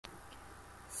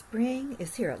Spring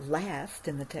is here at last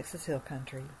in the Texas Hill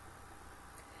Country.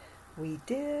 We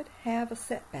did have a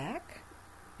setback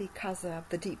because of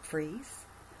the deep freeze,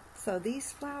 so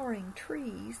these flowering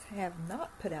trees have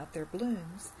not put out their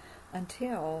blooms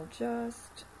until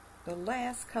just the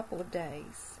last couple of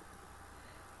days.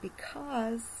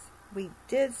 Because we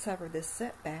did suffer this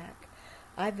setback,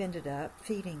 I've ended up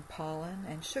feeding pollen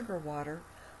and sugar water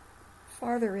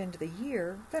farther into the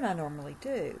year than I normally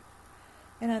do.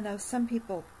 And I know some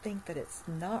people think that it's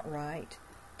not right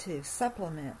to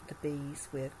supplement the bees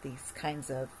with these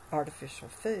kinds of artificial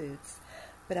foods,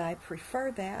 but I prefer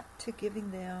that to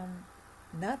giving them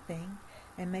nothing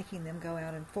and making them go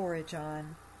out and forage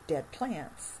on dead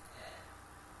plants.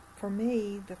 For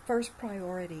me, the first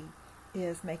priority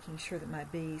is making sure that my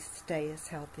bees stay as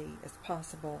healthy as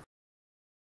possible.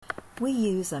 We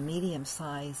use a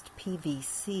medium-sized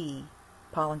PVC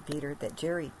pollen feeder that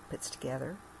Jerry puts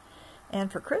together. And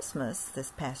for Christmas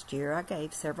this past year, I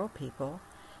gave several people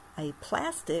a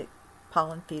plastic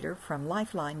pollen feeder from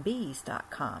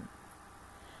lifelinebees.com.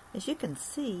 As you can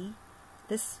see,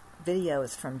 this video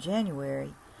is from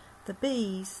January. The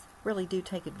bees really do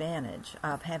take advantage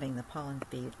of having the pollen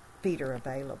feeder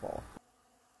available.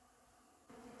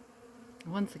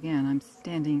 Once again, I'm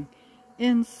standing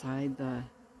inside the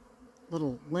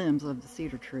little limbs of the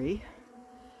cedar tree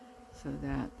so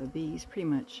that the bees pretty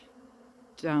much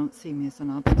don't see me as an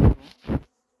obstacle.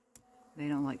 They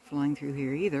don't like flying through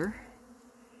here either.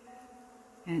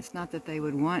 And it's not that they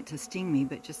would want to sting me,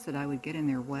 but just that I would get in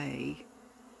their way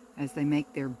as they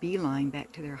make their beeline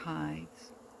back to their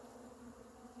hives.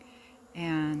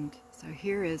 And so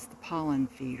here is the pollen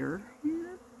feeder.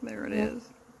 There it is.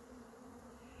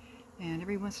 And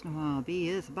every once in a while, a bee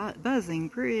is buzzing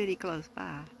pretty close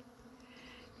by.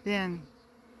 Then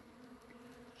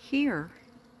here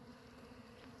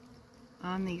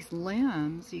on these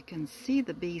limbs, you can see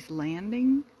the bees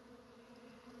landing,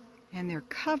 and they're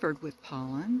covered with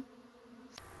pollen.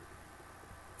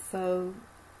 So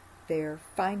they're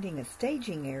finding a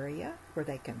staging area where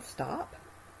they can stop,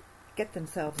 get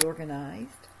themselves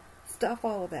organized, stuff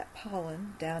all of that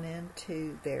pollen down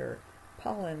into their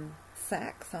pollen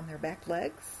sacs on their back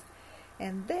legs,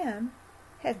 and then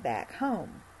head back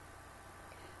home.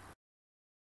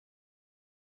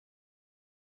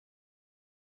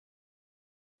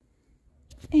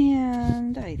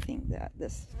 And I think that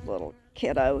this little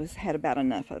kiddo has had about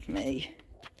enough of me.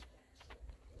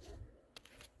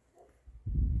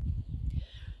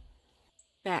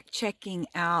 Back checking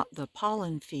out the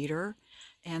pollen feeder,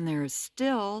 and there's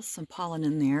still some pollen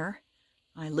in there.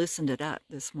 I loosened it up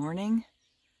this morning,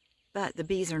 but the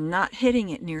bees are not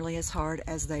hitting it nearly as hard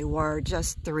as they were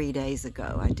just 3 days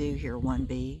ago. I do hear one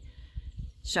bee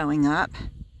showing up.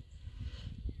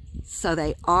 So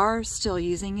they are still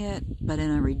using it, but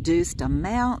in a reduced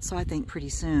amount, so I think pretty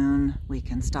soon we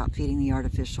can stop feeding the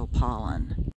artificial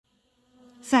pollen.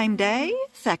 Same day,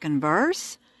 second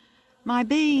verse. My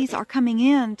bees are coming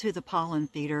into the pollen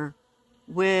feeder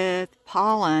with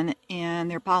pollen in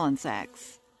their pollen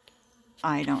sacs.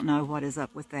 I don't know what is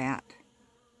up with that,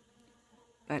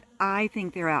 but I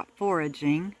think they're out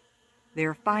foraging.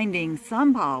 They're finding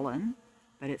some pollen,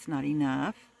 but it's not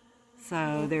enough.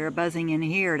 So they're buzzing in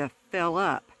here to fill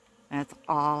up. That's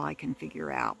all I can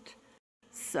figure out.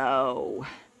 So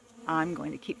I'm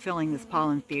going to keep filling this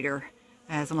pollen feeder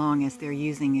as long as they're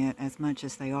using it as much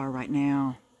as they are right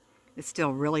now. It's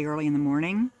still really early in the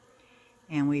morning,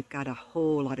 and we've got a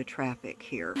whole lot of traffic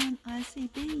here. And I see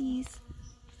bees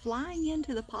flying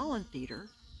into the pollen feeder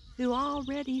who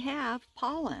already have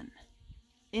pollen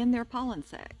in their pollen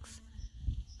sacs.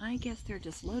 I guess they're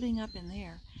just loading up in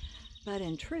there. But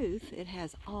in truth, it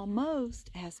has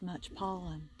almost as much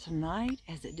pollen tonight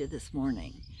as it did this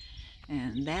morning.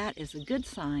 And that is a good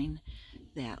sign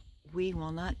that we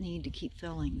will not need to keep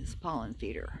filling this pollen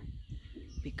feeder.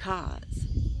 Because,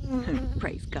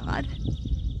 praise God,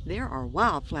 there are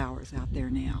wildflowers out there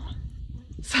now.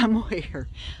 Somewhere.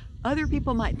 Other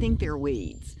people might think they're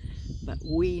weeds, but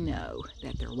we know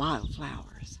that they're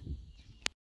wildflowers.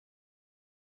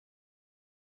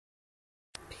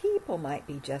 People might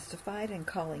be justified in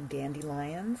calling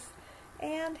dandelions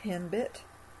and henbit,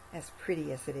 as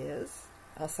pretty as it is,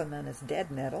 also known as dead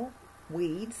nettle,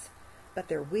 weeds, but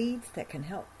they're weeds that can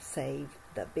help save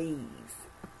the bees.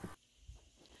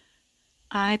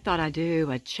 I thought I'd do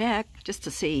a check just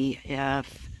to see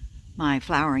if my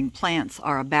flowering plants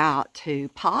are about to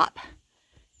pop,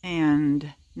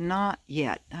 and not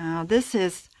yet. This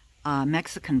is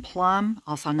Mexican plum,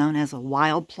 also known as a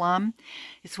wild plum.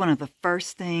 It's one of the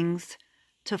first things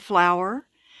to flower.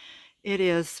 It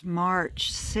is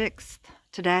March 6th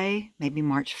today, maybe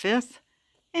March 5th.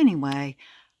 Anyway,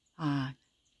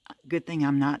 Good thing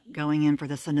I'm not going in for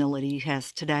the senility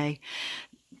test today.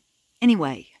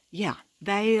 Anyway, yeah,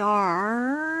 they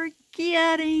are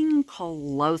getting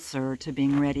closer to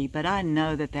being ready, but I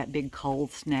know that that big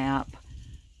cold snap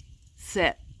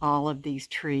set all of these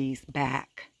trees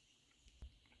back.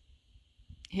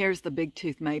 Here's the big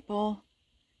tooth maple.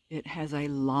 It has a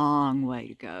long way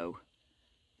to go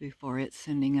before it's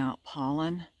sending out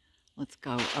pollen. Let's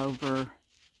go over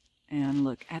and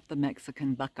look at the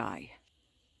Mexican buckeye.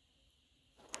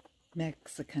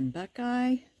 Mexican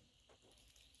buckeye,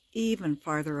 even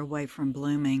farther away from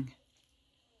blooming.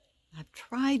 I've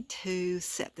tried to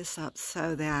set this up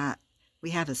so that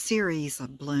we have a series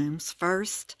of blooms.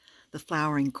 First, the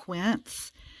flowering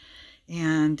quince,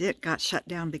 and it got shut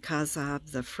down because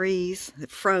of the freeze that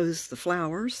froze the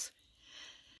flowers.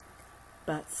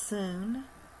 But soon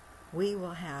we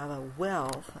will have a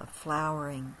wealth of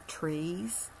flowering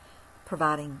trees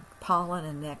providing pollen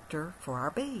and nectar for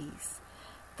our bees.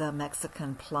 The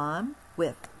Mexican plum,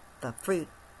 with the fruit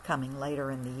coming later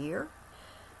in the year,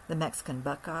 the Mexican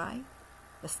buckeye,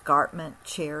 escarpment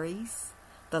cherries,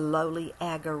 the lowly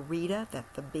Agarita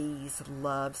that the bees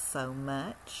love so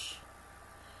much,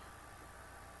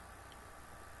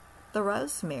 the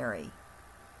rosemary.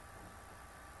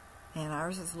 And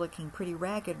ours is looking pretty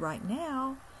ragged right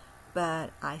now,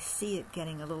 but I see it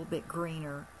getting a little bit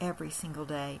greener every single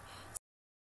day.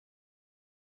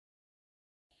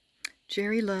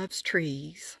 Jerry loves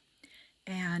trees,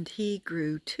 and he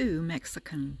grew 2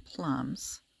 Mexican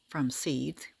plums from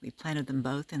seeds. We planted them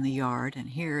both in the yard, and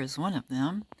here is one of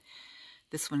them.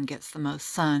 This one gets the most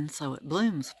sun, so it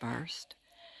blooms first.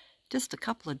 Just a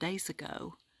couple of days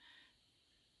ago,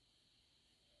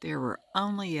 there were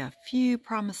only a few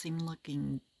promising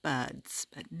looking buds,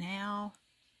 but now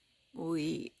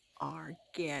we are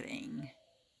getting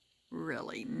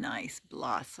really nice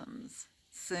blossoms.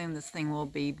 Soon this thing will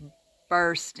be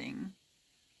bursting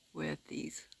with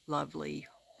these lovely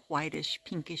whitish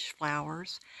pinkish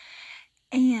flowers,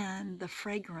 and the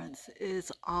fragrance is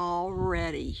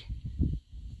already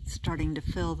starting to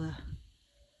fill the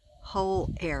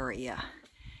whole area,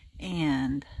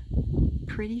 and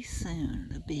pretty soon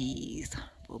the bees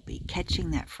will be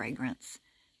catching that fragrance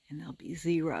and they'll be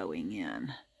zeroing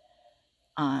in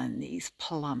on these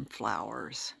plum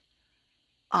flowers.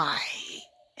 I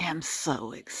am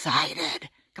so excited.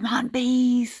 Come on,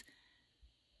 bees.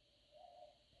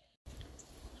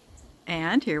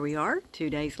 And here we are 2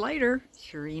 days later.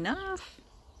 Sure enough,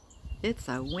 it's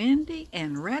a windy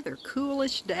and rather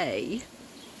coolish day,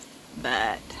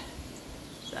 but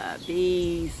the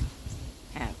bees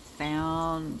have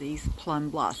found these plum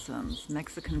blossoms,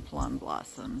 Mexican plum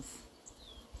blossoms.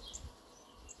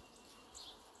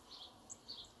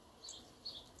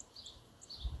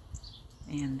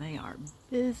 And they are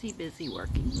busy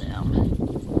working them.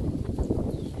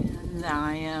 And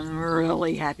I am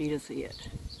really happy to see it.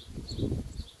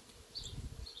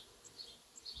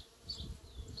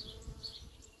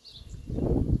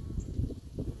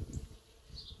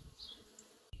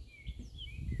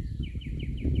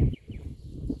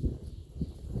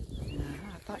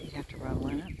 I thought you'd have to roll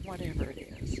in it, whatever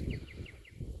it is.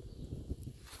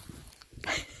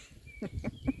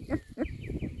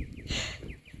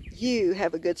 You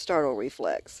have a good startle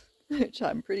reflex, which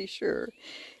I'm pretty sure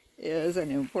is an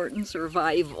important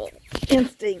survival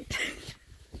instinct.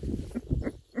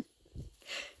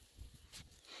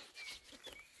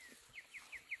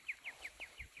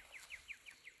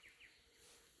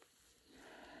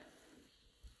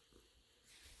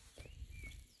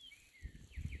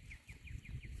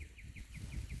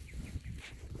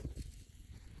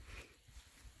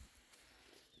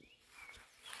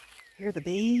 Hear the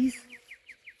bees?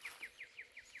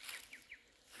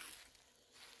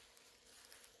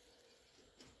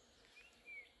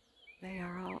 They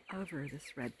are all over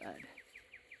this redbud.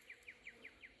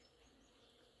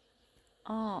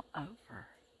 All over.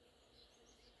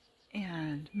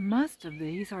 And most of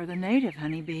these are the native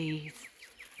honeybees.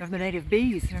 Or the native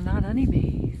bees, they're not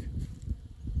honeybees.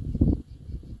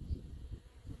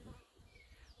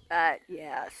 But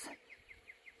yes,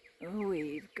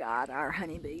 we've got our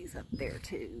honeybees up there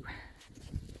too.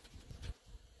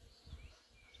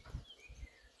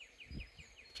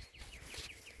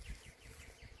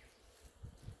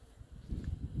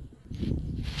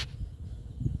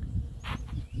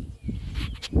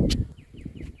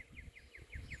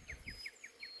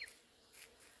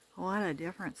 What a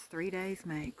difference 3 days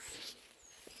makes.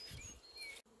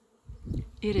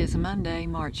 It is Monday,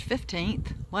 March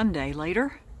 15th, 1 day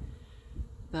later.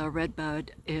 The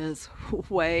redbud is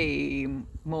way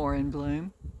more in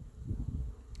bloom.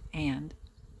 And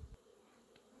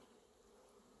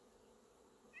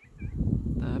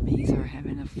bees are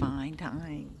having a fine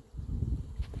time.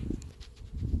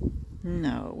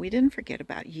 No, we didn't forget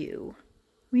about you.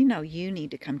 We know you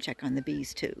need to come check on the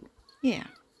bees too. Yeah,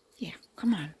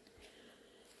 come on.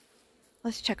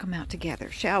 Let's check them out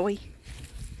together, shall we?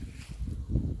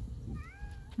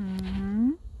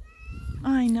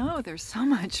 I know, they're so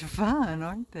much fun,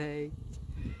 aren't they?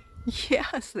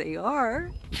 Yes, they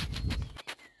are.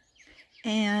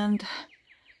 And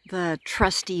the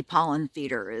trusty pollen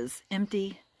feeder is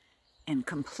empty and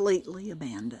completely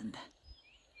abandoned.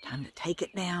 Time to take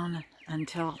it down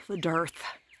until the dearth.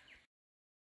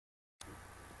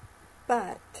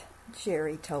 But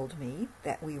Jerry told me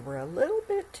that we were a little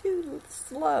bit too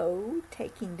slow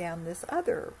taking down this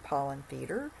other pollen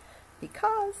feeder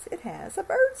because it has a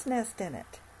bird's nest in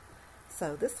it.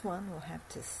 So this one will have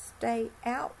to stay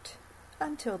out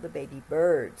until the baby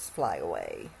birds fly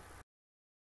away.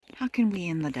 How can we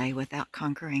end the day without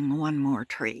conquering one more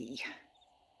tree?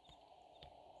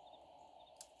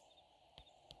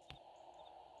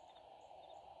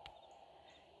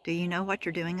 Do you know what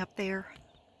you're doing up there?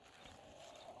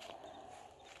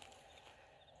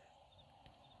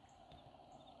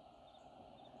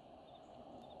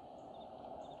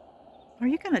 Are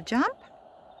you going to jump?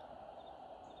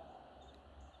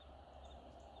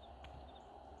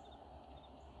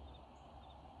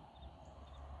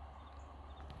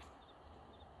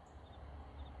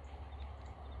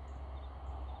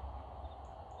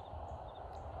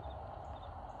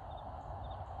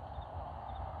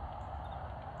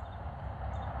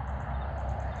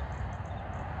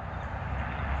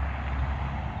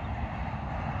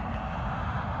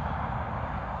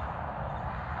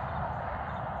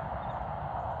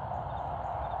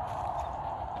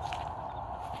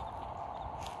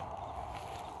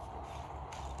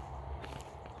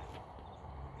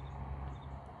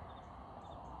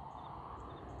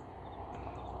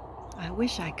 I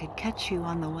wish I could catch you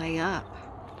on the way up,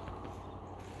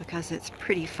 because it's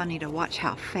pretty funny to watch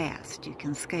how fast you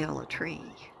can scale a tree.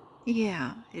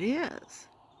 Yeah, it is.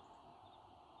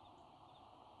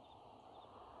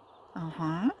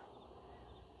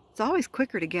 It's always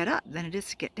quicker to get up than it is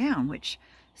to get down, which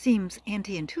seems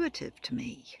anti-intuitive to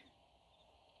me.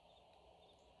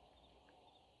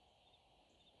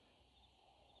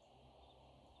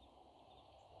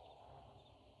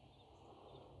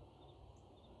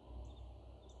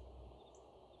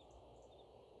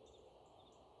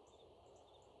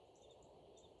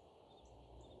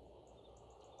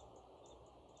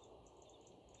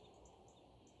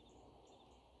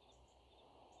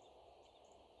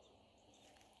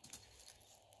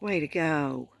 Way to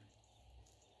go.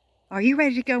 Are you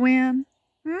ready to go in?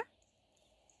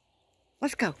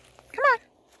 Let's go. Come on.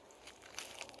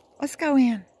 Let's go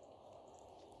in.